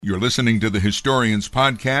You're listening to the Historians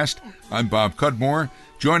Podcast. I'm Bob Cudmore.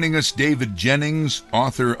 Joining us, David Jennings,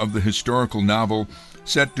 author of the historical novel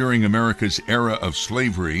set during America's era of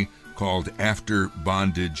slavery called After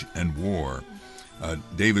Bondage and War.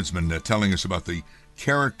 David's been telling us about the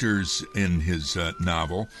characters in his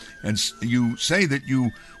novel, and you say that you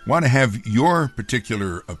want to have your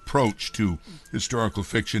particular approach to historical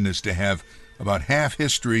fiction is to have about half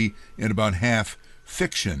history and about half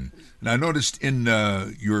fiction. And I noticed in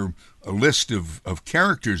your list of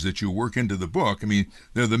characters that you work into the book, I mean,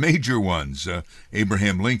 they're the major ones,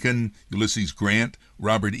 Abraham Lincoln, Ulysses Grant,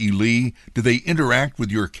 Robert E. Lee. Do they interact with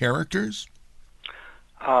your characters?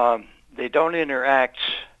 They don't interact,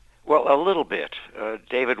 well, a little bit.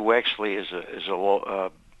 David Wexley is a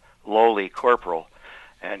lowly corporal,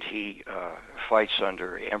 and he fights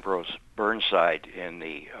under Ambrose Burnside in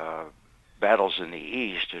the battles in the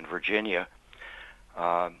East in Virginia.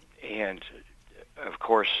 And, of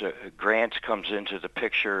course, Grant comes into the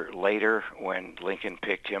picture later when Lincoln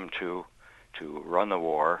picked him to run the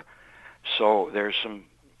war. So there's some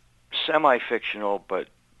semi-fictional but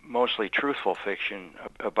mostly truthful fiction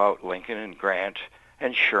about Lincoln and Grant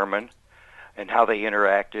and Sherman and how they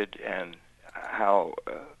interacted and how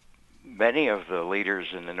many of the leaders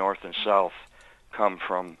in the North and South come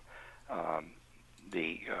from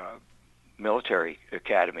the military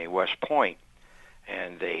academy, West Point.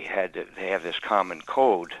 And they have this common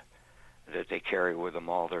code that they carry with them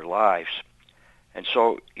all their lives. And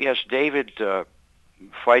so, yes, David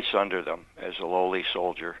fights under them as a lowly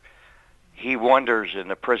soldier. He wonders in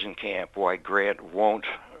the prison camp why Grant won't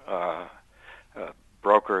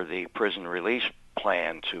broker the prison release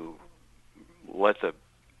plan to let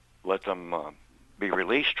them be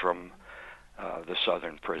released from the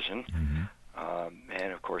southern prison. Mm-hmm.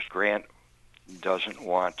 And, of course, Grant doesn't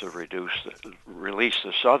want to release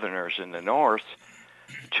the Southerners in the North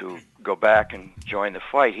to go back and join the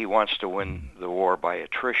fight. He wants to win the war by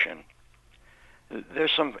attrition.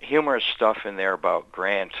 There's some humorous stuff in there about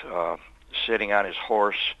Grant sitting on his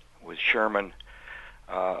horse with Sherman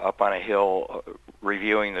up on a hill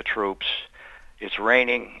reviewing the troops. It's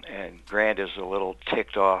raining, and Grant is a little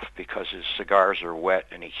ticked off because his cigars are wet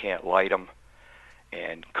and he can't light them.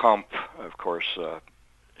 And Kump, of course,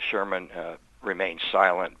 Sherman remains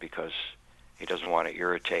silent because he doesn't want to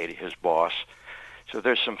irritate his boss. So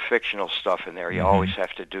there's some fictional stuff in there. You always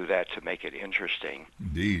have to do that to make it interesting.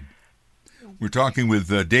 Indeed. We're talking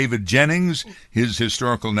with David Jennings, his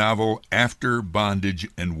historical novel, After Bondage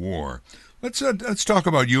and War. Let's talk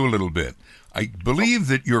about you a little bit. I believe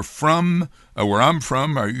that you're from, where I'm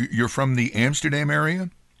from, you're from the Amsterdam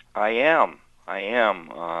area? I am.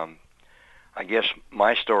 I guess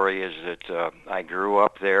my story is that I grew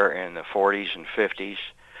up there in the 40s and 50s.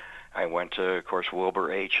 I went to, of course,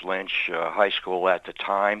 Wilbur H. Lynch High School at the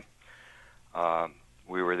time.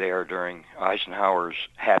 We were there during Eisenhower's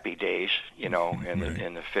happy days, in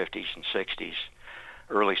the 50s and 60s,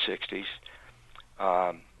 early 60s.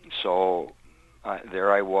 So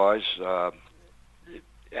there I was.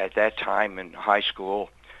 At that time in high school,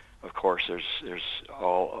 of course, there's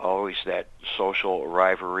always that social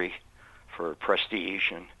rivalry for prestige,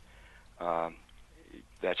 and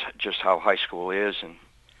that's just how high school is, and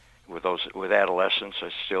with adolescents,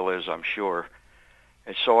 it still is, I'm sure.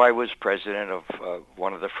 And so I was president of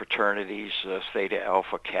one of the fraternities, Theta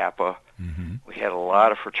Alpha Kappa. Mm-hmm. We had a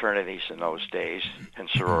lot of fraternities in those days and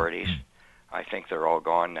sororities. I think they're all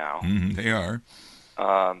gone now. Mm-hmm, they are.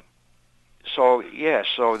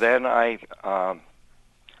 So then I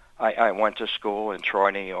went to school in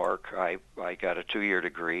Troy, New York. I got a 2-year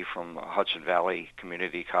degree from Hudson Valley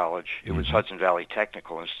Community College. It was Hudson Valley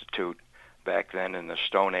Technical Institute back then in the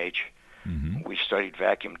Stone Age. Mm-hmm. We studied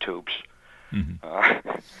vacuum tubes. Mm-hmm.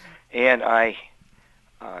 And I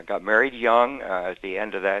got married young at the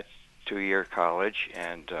end of that 2-year college,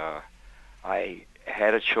 and I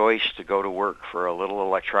had a choice to go to work for a little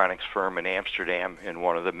electronics firm in Amsterdam in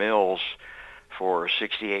one of the mills for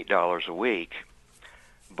 $68 a week.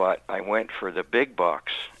 But I went for the big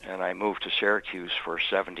bucks, and I moved to Syracuse for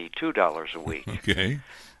 $72 a week. Okay.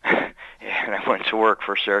 And I went to work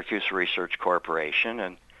for Syracuse Research Corporation,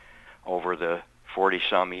 and over the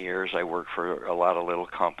 40-some years, I worked for a lot of little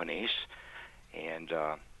companies. And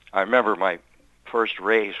I remember my first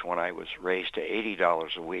raise when I was raised to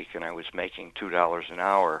 $80 a week, and I was making $2 an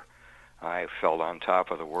hour. I felt on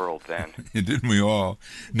top of the world then. Didn't we all?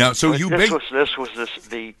 Now, so this was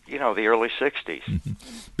the early '60s. Mm-hmm.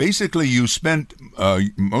 Basically, you spent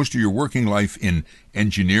most of your working life in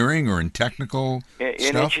engineering or in technical stuff?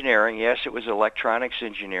 In engineering, yes. It was electronics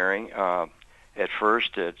engineering. At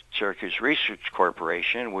first, at Syracuse Research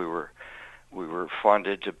Corporation, we were we were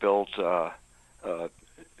funded to build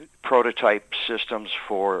prototype systems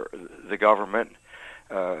for the government.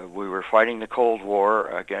 We were fighting the Cold War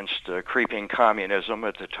against creeping communism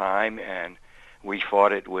at the time, and we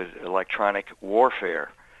fought it with electronic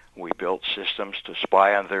warfare. We built systems to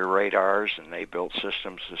spy on their radars, and they built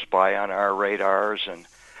systems to spy on our radars,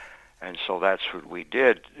 and so that's what we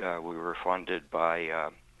did. We were funded by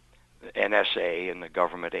NSA and the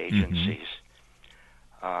government agencies.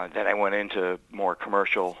 Then I went into more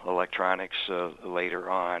commercial electronics later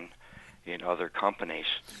on in other companies.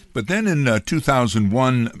 But then in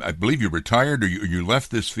 2001, I believe you retired or you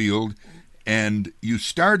left this field, and you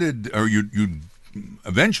started, or you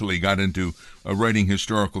eventually got into writing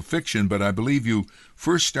historical fiction, but I believe you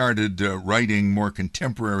first started writing more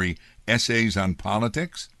contemporary essays on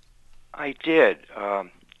politics? I did.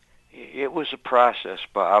 It was a process,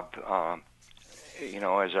 Bob,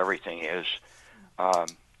 as everything is.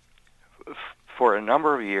 For a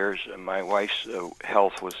number of years, my wife's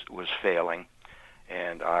health was failing,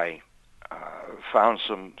 and I found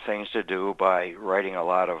some things to do by writing a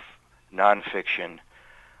lot of nonfiction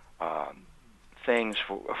things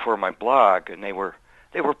for my blog, and they were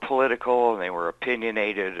political and they were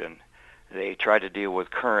opinionated, and they tried to deal with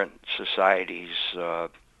current society's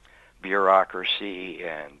bureaucracy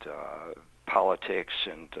and politics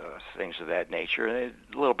and things of that nature. And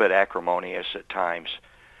a little bit acrimonious at times,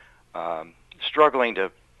 struggling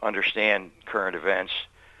to understand current events.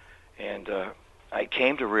 And I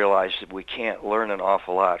came to realize that we can't learn an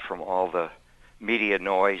awful lot from all the media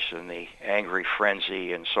noise and the angry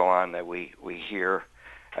frenzy and so on that we hear.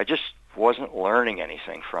 I just wasn't learning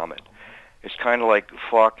anything from it. It's kind of like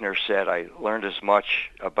Faulkner said, I learned as much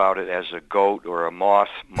about it as a goat or a moth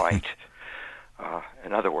might.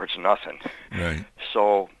 In other words, nothing. Right.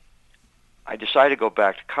 So I decided to go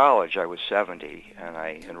back to college. I was 70, and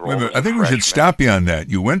I enrolled as a I think freshman. we should stop you on that.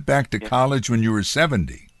 You went back to college when you were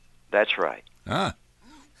 70. That's right.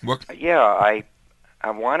 What? Yeah, I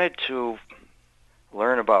wanted to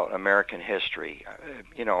learn about American history.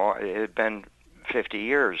 It had been 50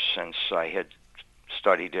 years since I had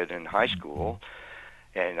studied it in high school,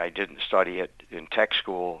 and I didn't study it in tech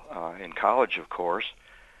school in college, of course.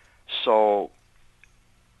 So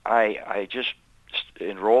I just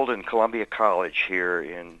enrolled in Columbia College here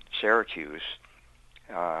in Syracuse,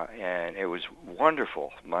 and it was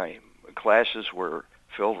wonderful. My classes were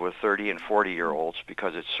filled with 30 and 40-year-olds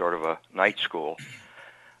because it's sort of a night school.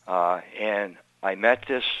 And I met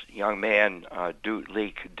this young man, Dut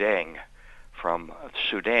Leek Deng, from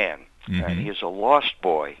Sudan. And he is a lost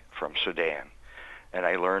boy from Sudan. And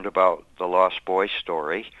I learned about the lost boy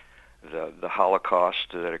story, the Holocaust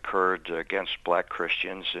that occurred against black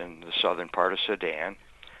Christians in the southern part of Sudan.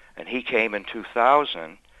 And he came in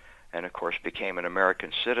 2000 and, of course, became an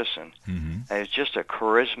American citizen. And he's just a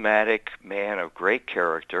charismatic man of great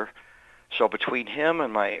character. So between him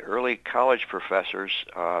and my early college professors,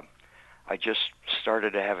 I just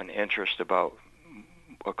started to have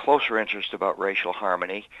a closer interest about racial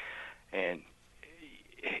harmony. And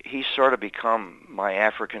he's sort of become my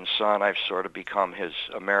African son. I've sort of become his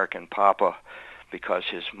American papa because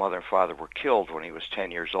his mother and father were killed when he was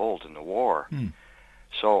 10 years old in the war.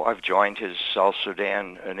 So I've joined his South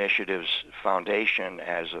Sudan Initiatives Foundation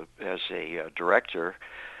as a director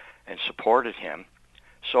and supported him.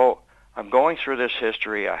 So I'm going through this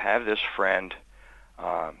history. I have this friend,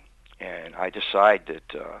 and I decide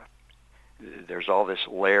that there's all this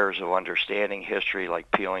layers of understanding history,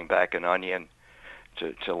 like peeling back an onion,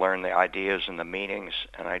 to learn the ideas and the meanings.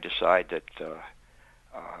 And I decide that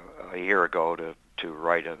a year ago to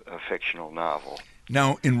write a fictional novel.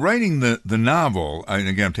 Now, in writing the novel, and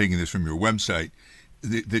again, I'm taking this from your website,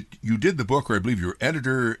 that you did the book, or I believe your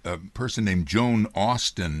editor, a person named Joan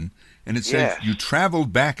Austen, and it says you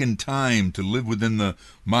traveled back in time to live within the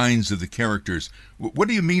minds of the characters. What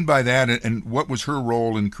do you mean by that, and what was her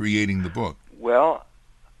role in creating the book? Well,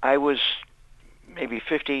 I was maybe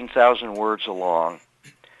 15,000 words along,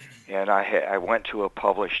 and I went to a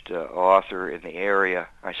published author in the area.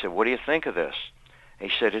 I said, "What do you think of this?" He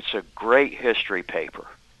said, "It's a great history paper.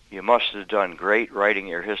 You must have done great writing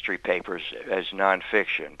your history papers as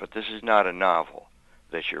nonfiction, but this is not a novel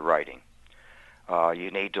that you're writing. You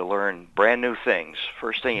need to learn brand new things.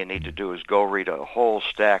 First thing you need to do is go read a whole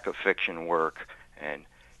stack of fiction work and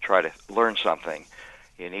try to learn something.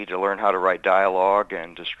 You need to learn how to write dialogue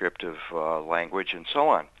and descriptive language and so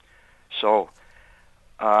on." So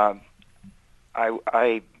I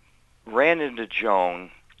ran into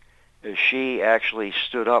Joan. She actually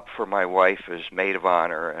stood up for my wife as maid of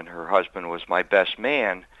honor, and her husband was my best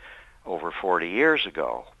man over 40 years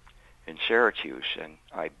ago. in Syracuse, and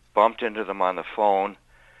I bumped into them on the phone.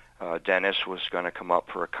 Dennis was going to come up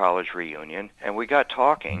for a college reunion, and we got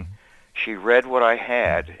talking. She read what I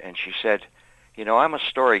had, and she said, "You know, I'm a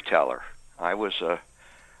storyteller. I was a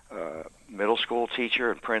middle school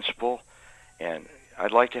teacher and principal, and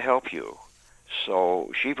I'd like to help you."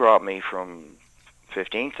 So she brought me from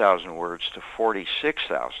 15,000 words to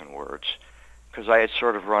 46,000 words because I had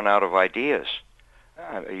sort of run out of ideas.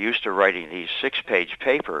 I used to writing these 6-page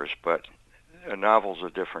papers, but a novel's a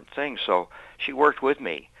different thing. So she worked with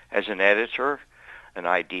me as an editor, an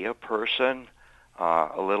idea person,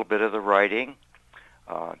 a little bit of the writing.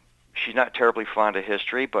 She's not terribly fond of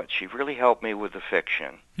history, but she really helped me with the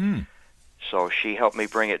fiction. So she helped me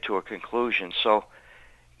bring it to a conclusion. So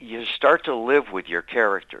you start to live with your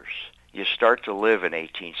characters. You start to live in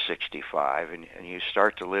 1865, and you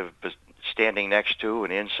start to live standing next to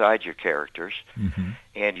and inside your characters,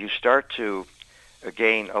 and you start to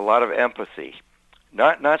gain a lot of empathy.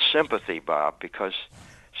 Not sympathy, Bob, because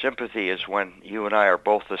sympathy is when you and I are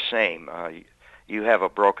both the same. You have a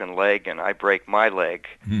broken leg and I break my leg,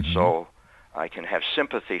 so I can have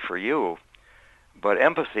sympathy for you. But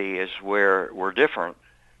empathy is where we're different,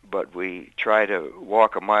 but we try to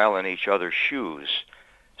walk a mile in each other's shoes.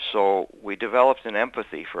 So we developed an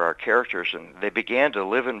empathy for our characters, and they began to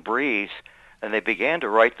live and breathe, and they began to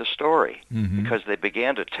write the story because they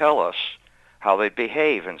began to tell us how they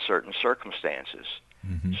behave in certain circumstances.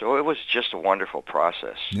 So it was just a wonderful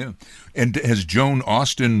process. Yeah. And has Joan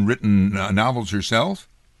Austen written novels herself?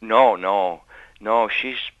 No.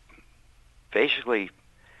 She's basically,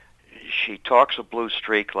 she talks a blue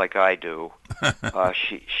streak like I do.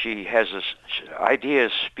 She has this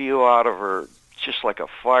ideas spew out of her just like a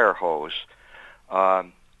fire hose.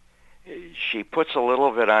 She puts a little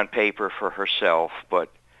of it on paper for herself, but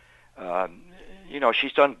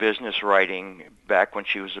she's done business writing back when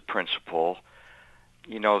she was a principal.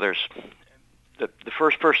 There's the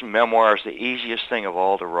first person memoir is the easiest thing of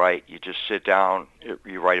all to write. You just sit down,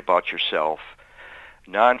 you write about yourself.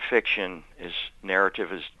 Nonfiction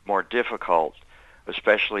narrative is more difficult,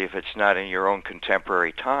 especially if it's not in your own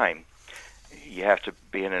contemporary time. You have to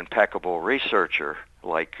be an impeccable researcher,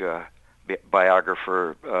 like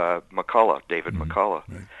biographer McCullough, David McCullough.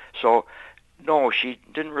 Right. So, no, she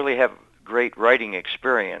didn't really have great writing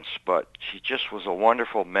experience, but she just was a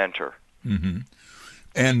wonderful mentor.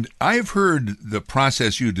 And I've heard the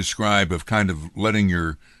process you describe of kind of letting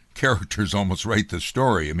your characters almost write the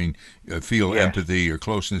story. I mean, feel empathy or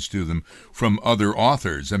closeness to them from other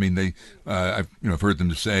authors. I mean, I've heard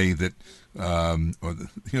them say that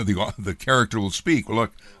the character will speak. Well,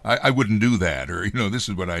 look, I wouldn't do that, or this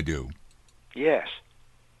is what I do. Yes.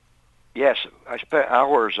 I spent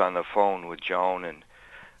hours on the phone with Joan and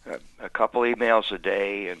a couple emails a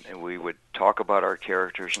day, and we would talk about our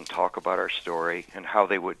characters and talk about our story and how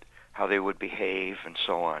they would behave and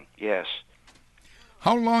so on. Yes.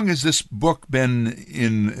 How long has this book been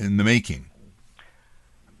in the making?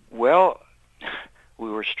 Well, we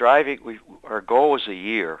were striving. Our goal was a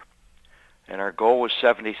year, and our goal was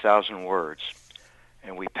 70,000 words,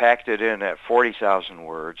 and we packed it in at 40,000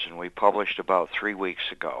 words, and we published about 3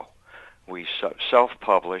 weeks ago. We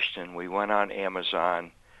self-published, and we went on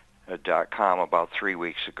Amazon.com about 3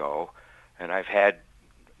 weeks ago, and I've had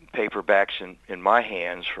paperbacks in my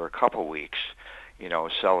hands for a couple weeks,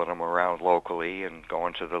 selling them around locally and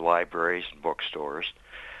going to the libraries and bookstores.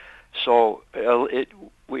 So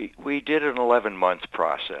we did an 11-month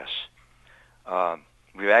process.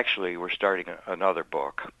 We're starting another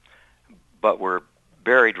book, but we're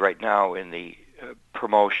buried right now in the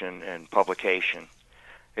promotion and publication.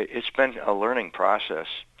 It's been a learning process.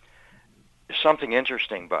 Something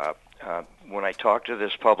interesting, Bob. When I talked to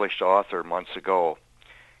this published author months ago,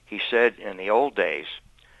 he said in the old days,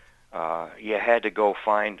 you had to go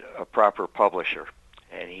find a proper publisher,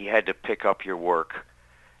 and he had to pick up your work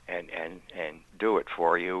and do it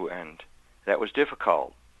for you, and that was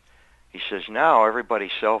difficult. He says, now everybody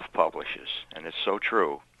self-publishes, and it's so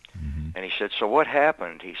true. And he said, so what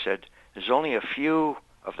happened? He said, there's only a few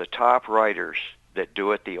of the top writers that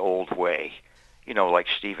do it the old way, like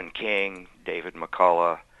Stephen King, David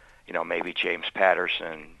McCullough, maybe James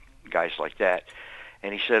Patterson, guys like that.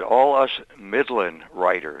 And he said, all us Midland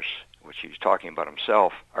writers, which he was talking about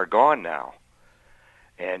himself, are gone now.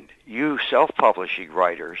 And you self-publishing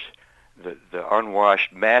writers, the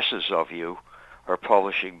unwashed masses of you, are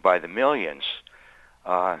publishing by the millions.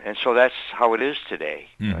 And so that's how it is today.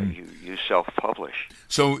 You self-publish.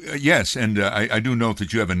 So, yes, and I do note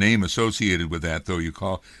that you have a name associated with that, though. You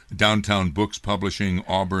call Downtown Books Publishing,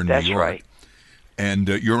 Auburn, That's New York. right. And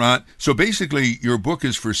you're on. So basically, your book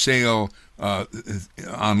is for sale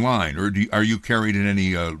online, or are you carried in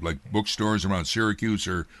any like bookstores around Syracuse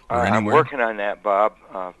or anywhere? I'm working on that, Bob.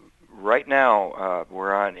 Right now,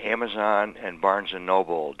 we're on Amazon and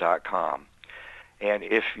BarnesandNoble.com. And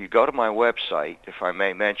if you go to my website, if I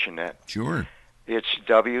may mention that, sure, it's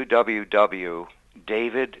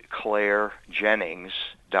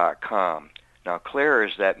www.davidclairejennings.com. Now, Claire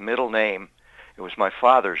is that middle name. It was my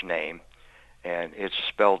father's name, and it's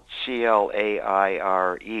spelled Claire.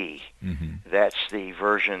 That's the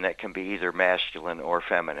version that can be either masculine or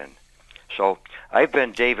feminine. So I've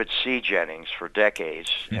been David C. Jennings for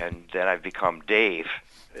decades, and then I've become Dave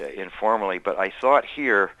informally. But I thought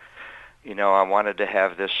here, I wanted to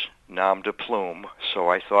have this nom de plume, so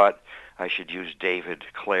I thought I should use David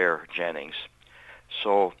Claire Jennings.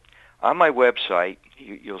 So on my website,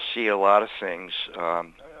 you'll see a lot of things, a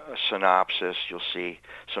synopsis. You'll see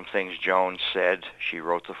some things Joan said. She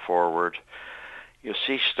wrote the foreword. You'll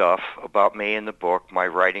see stuff about me in the book, my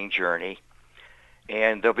writing journey.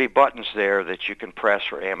 And there'll be buttons there that you can press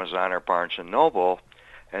for Amazon or Barnes & Noble,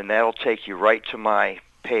 and that'll take you right to my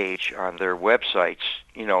page on their websites,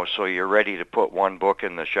 so you're ready to put one book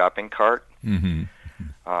in the shopping cart.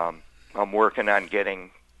 I'm working on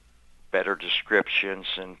getting better descriptions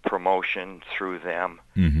and promotion through them.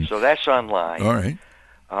 So that's online. All right.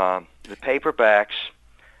 The paperbacks,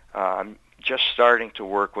 I'm just starting to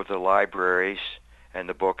work with the libraries and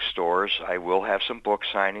the bookstores. I will have some book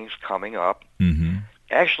signings coming up.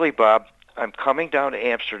 Actually, Bob, I'm coming down to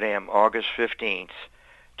Amsterdam August 15th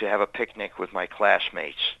to have a picnic with my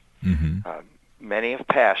classmates. Many have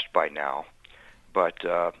passed by now, but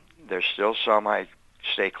there's still some I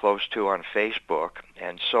stay close to on Facebook.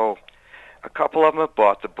 And so a couple of them have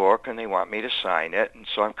bought the book, and they want me to sign it. And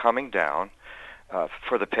so I'm coming down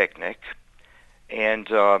for the picnic.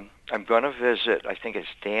 And I'm going to visit, I think it's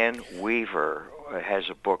Dan Weaver has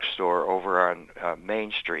a bookstore over on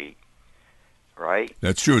Main Street, right?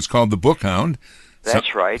 That's true. It's called The Book Hound.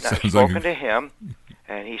 That's right. I've spoken to him,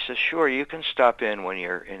 and he says, sure, you can stop in when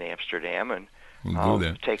you're in Amsterdam, and I'll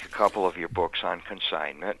take a couple of your books on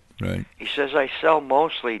consignment. Right. He says, I sell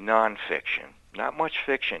mostly nonfiction, not much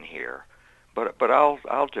fiction here, but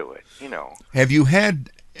I'll do it, Have you had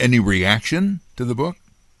any reaction to the book?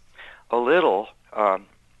 A little.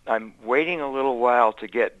 I'm waiting a little while to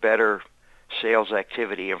get better sales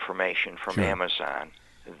activity information from Amazon.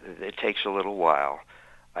 It takes a little while.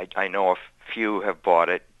 I know a few have bought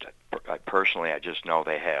it. Personally, I just know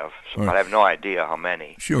they have, but I have no idea how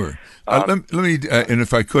many. Sure. Let me, and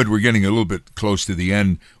if I could, we're getting a little bit close to the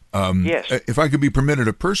end. Yes. If I could be permitted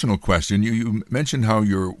a personal question, you mentioned how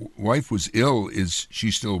your wife was ill. Is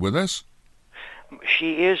she still with us?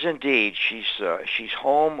 She is indeed. She's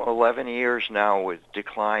home 11 years now with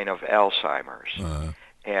decline of Alzheimer's,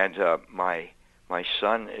 and my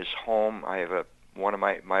son is home. I have one of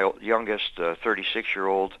my youngest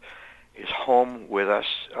 36-year-old is home with us.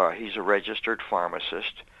 He's a registered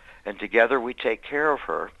pharmacist, and together we take care of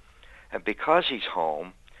her. And because he's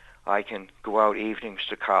home, I can go out evenings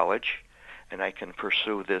to college, and I can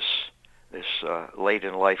pursue this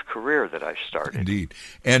late-in-life career that I've started. Indeed.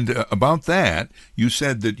 And about that, you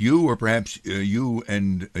said that you, or perhaps you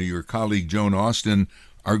and your colleague Joan Austin,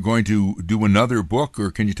 are going to do another book,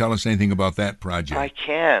 or can you tell us anything about that project? I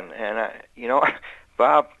can, and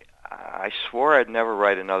Bob, I swore I'd never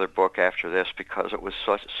write another book after this because it was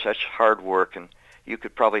such hard work, and you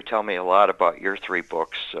could probably tell me a lot about your 3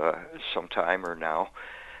 books sometime or now.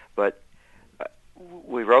 But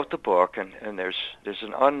we wrote the book, and there's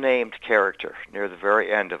an unnamed character near the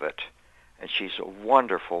very end of it, and she's a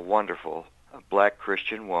wonderful, wonderful black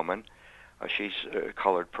Christian woman. She's a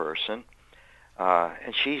colored person,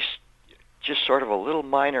 and she's just sort of a little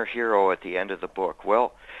minor hero at the end of the book.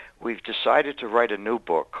 Well, we've decided to write a new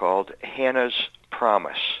book called Hannah's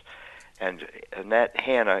Promise, and that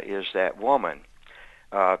Hannah is that woman.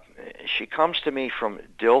 She comes to me from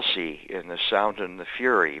Dilsey in The Sound and the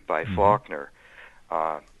Fury by Faulkner.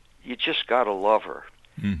 You just got to love her.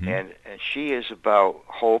 And she is about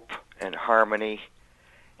hope and harmony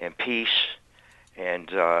and peace, and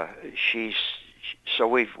I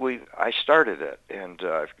started it, and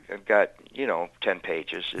I've got 10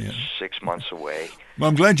 pages. It's 6 months away. Well,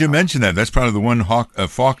 I'm glad you mentioned that. That's probably the one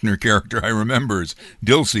Faulkner character I remember is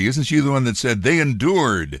Dilsey. Isn't she the one that said they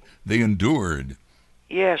endured? They endured.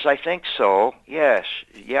 Yes, I think so. Yes,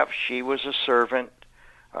 yep. She was a servant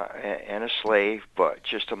and a slave, but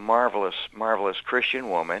just a marvelous, marvelous Christian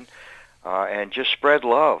woman, and just spread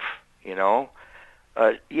love.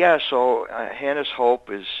 So Hannah's Hope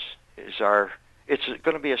is it's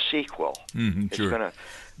going to be a sequel. It's sure. going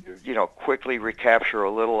to, quickly recapture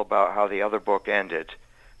a little about how the other book ended,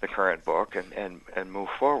 the current book, and move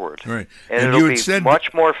forward. Right. And it'll be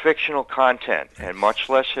much more fictional content and much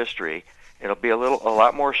less history. It'll be a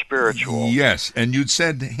lot more spiritual. Yes, and you'd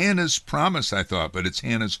said Hannah's Promise, I thought, but it's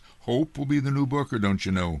Hannah's Hope will be the new book, or don't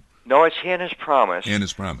you know? No, it's Hannah's Promise.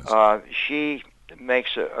 Hannah's Promise. She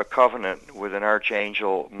makes a covenant with an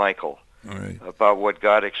archangel, Michael, all right, about what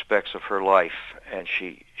God expects of her life, and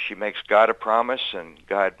she makes God a promise, and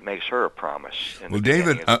God makes her a promise. Well,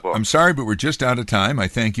 David, I'm sorry, but we're just out of time. I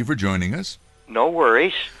thank you for joining us. No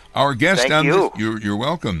worries. Our guest Thank you. You're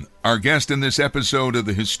welcome. Our guest in this episode of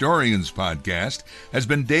the Historians Podcast has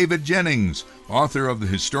been David Jennings, author of the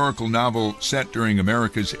historical novel set during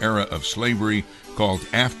America's era of slavery called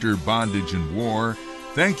After Bondage and War.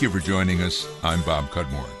 Thank you for joining us. I'm Bob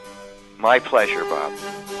Cudmore. My pleasure, Bob.